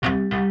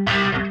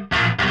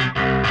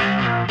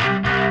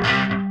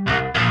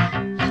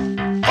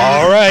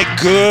right,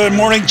 good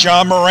morning.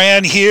 John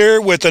Moran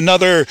here with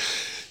another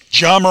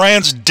John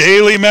Moran's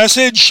Daily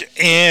Message.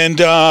 And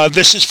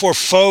this is for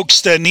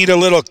folks that need a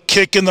little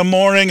kick in the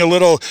morning, a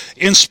little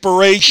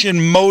inspiration,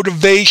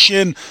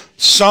 motivation,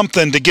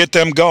 something to get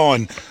them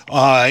going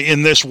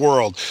in this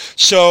world.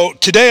 So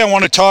today I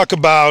want to talk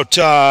about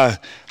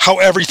how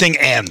everything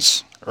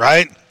ends,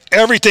 right?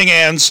 Everything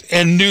ends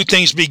and new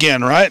things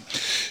begin, right?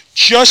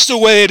 Just the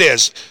way it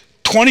is.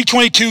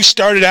 2022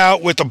 started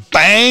out with a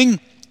bang.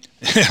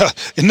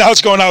 And now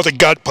it's going out with a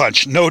gut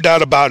punch, no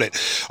doubt about it.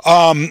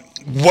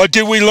 What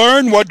did we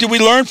learn? What did we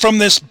learn from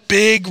this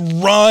big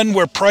run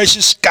where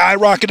prices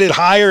skyrocketed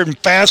higher and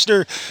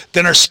faster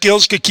than our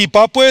skills could keep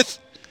up with?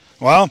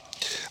 Well,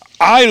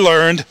 I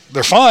learned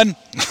they're fun,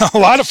 a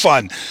lot of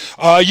fun.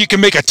 You can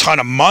make a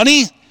ton of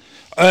money.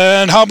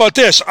 And how about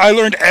this? I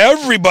learned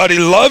everybody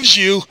loves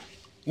you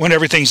when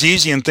everything's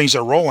easy and things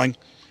are rolling,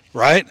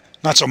 right?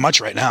 Not so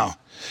much right now.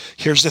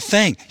 Here's the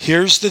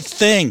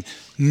thing.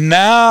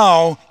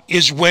 Now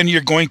is when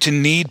you're going to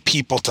need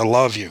people to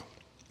love you,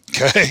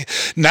 okay?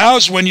 Now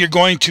is when you're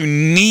going to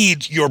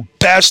need your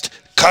best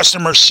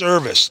customer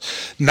service.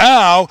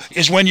 Now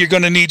is when you're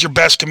going to need your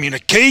best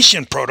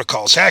communication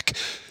protocols. Heck,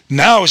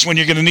 now is when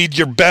you're going to need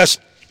your best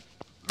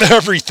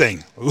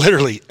everything,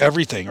 literally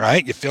everything,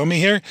 right? You feel me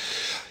here?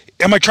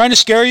 Am I trying to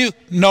scare you?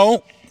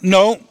 No,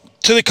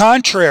 to the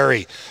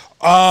contrary.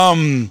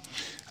 I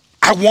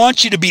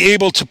want you to be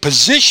able to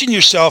position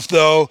yourself,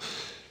 though,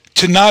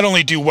 to not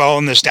only do well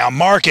in this down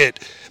market,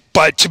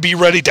 but to be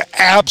ready to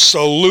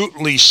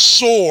absolutely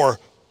soar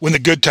when the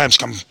good times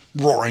come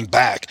roaring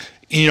back.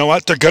 You know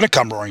what? They're going to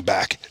come roaring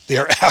back. They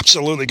are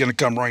absolutely going to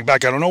come roaring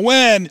back. I don't know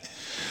when.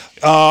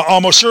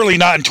 Almost certainly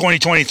not in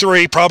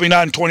 2023, probably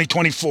not in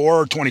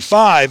 2024 or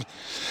 25.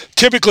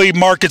 Typically,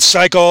 markets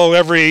cycle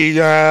every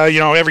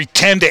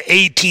 10 to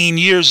 18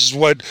 years is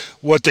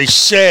what they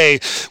say,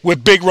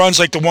 with big runs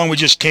like the one we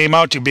just came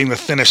out to being the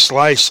thinnest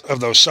slice of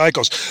those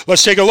cycles.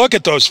 Let's take a look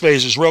at those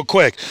phases real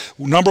quick.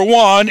 Number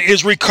one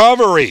is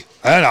recovery.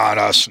 And on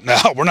us. No,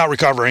 we're not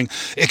recovering.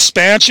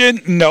 Expansion?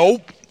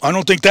 Nope. I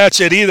don't think that's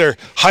it either.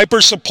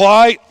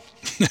 Hypersupply?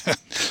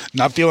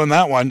 Not feeling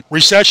that one.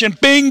 Recession?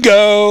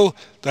 Bingo.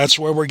 That's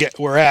where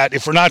we're at.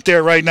 If we're not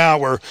there right now,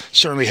 we're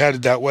certainly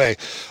headed that way.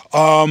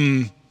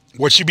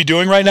 What should you be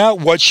doing right now?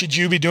 What should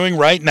you be doing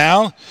right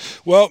now?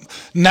 Well,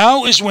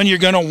 now is when you're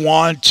going to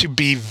want to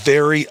be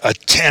very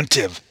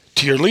attentive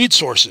to your lead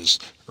sources,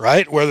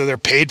 right? Whether they're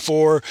paid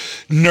for,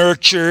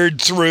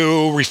 nurtured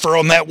through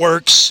referral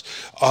networks,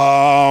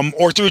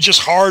 or through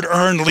just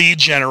hard-earned lead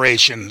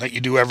generation that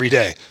you do every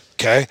day,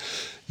 okay?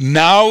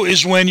 Now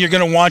is when you're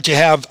going to want to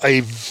have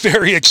a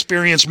very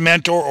experienced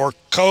mentor or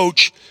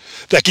coach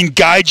that can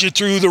guide you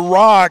through the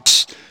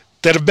rocks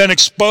that have been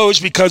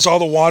exposed because all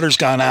the water's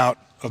gone out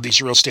of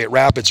these real estate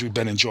rapids we've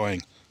been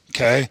enjoying,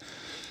 okay?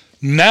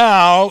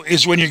 Now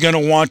is when you're going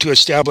to want to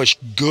establish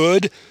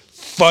good,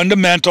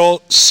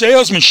 fundamental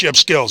salesmanship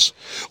skills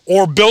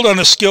or build on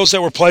the skills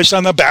that were placed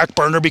on the back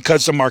burner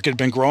because the market had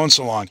been growing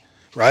so long,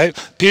 right?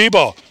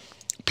 People,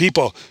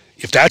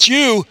 if that's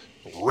you,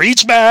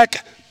 reach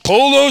back,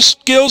 pull those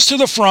skills to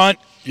the front.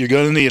 You're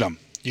going to need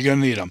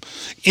them.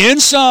 In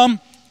sum,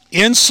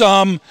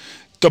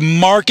 the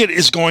market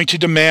is going to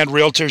demand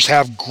realtors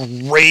have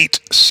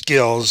great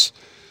skills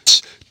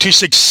to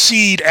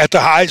succeed at the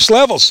highest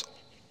levels.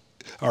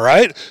 All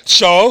right?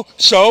 So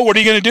what are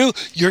you going to do?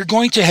 You're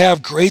going to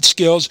have great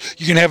skills,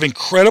 you're going to have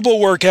incredible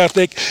work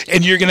ethic,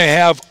 and you're going to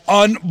have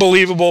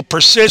unbelievable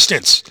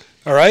persistence.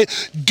 All right?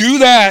 Do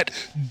that,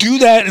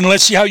 and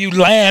let's see how you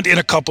land in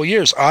a couple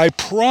years. I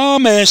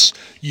promise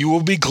you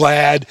will be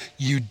glad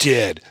you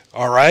did.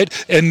 All right?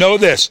 And know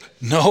this.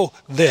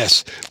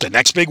 The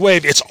next big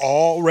wave, it's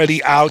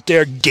already out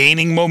there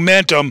gaining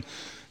momentum.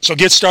 So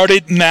get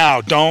started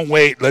now. Don't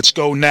wait. Let's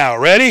go now.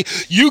 Ready?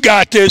 You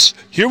got this.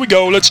 Here we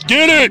go. Let's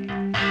get it.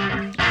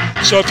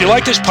 So if you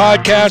like this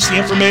podcast, the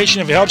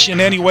information, if it helps you in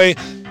any way,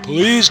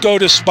 please go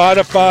to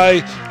Spotify,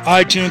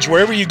 iTunes,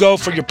 wherever you go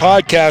for your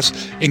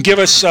podcast, and give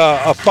us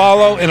a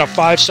follow and a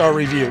 5-star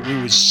review.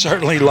 We would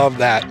certainly love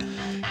that.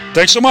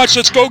 Thanks so much.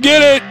 Let's go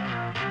get it.